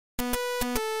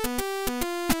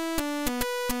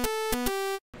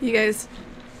You guys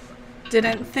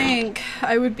didn't think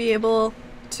I would be able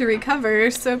to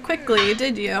recover so quickly,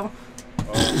 did you?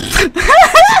 Stand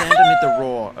amid the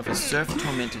roar of a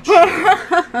surf-tormented shore,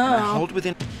 and I hold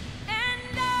within...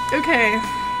 Okay.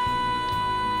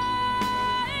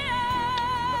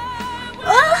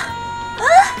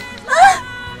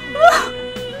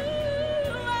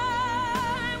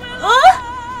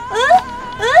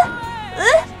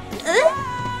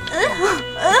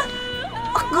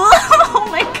 Oh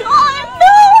my god,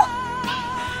 no!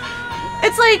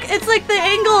 It's like the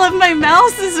angle of my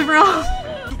mouse is wrong.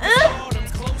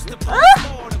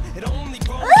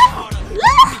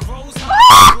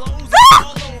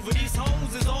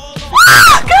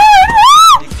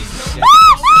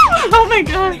 Oh my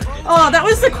god. Oh, that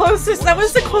was the closest I've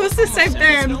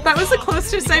been. That was the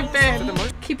closest I've been.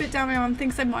 Keep it down, my mom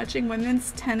thinks I'm watching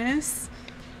women's tennis.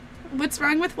 What's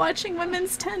wrong with watching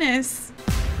women's tennis?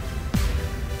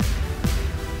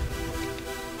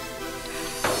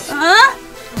 Huh?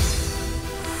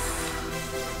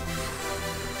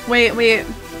 Wait.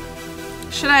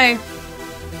 Should I?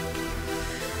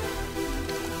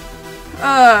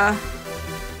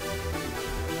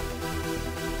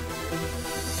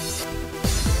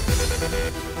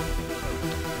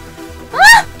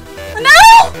 No!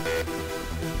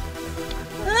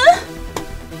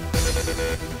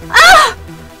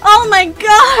 Oh my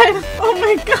god! Oh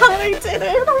my god, I did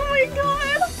it! Oh my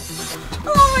god!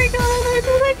 Oh my god, I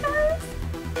did it,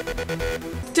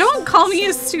 guys! Don't call me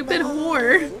a stupid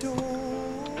whore!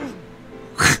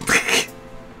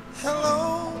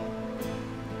 Hello?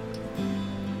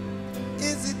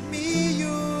 Is it me you?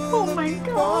 Oh my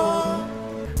god!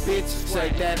 Bitch,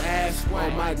 shake that ass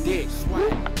on my dick.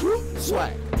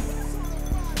 Swag.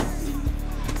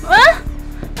 What?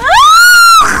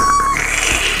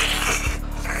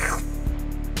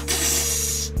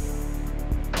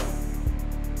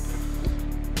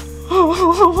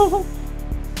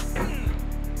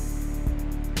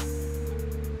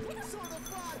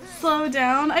 Slow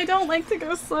down. I don't like to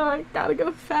go slow. I gotta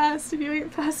go fast. If you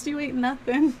ain't fast, you ain't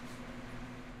nothing.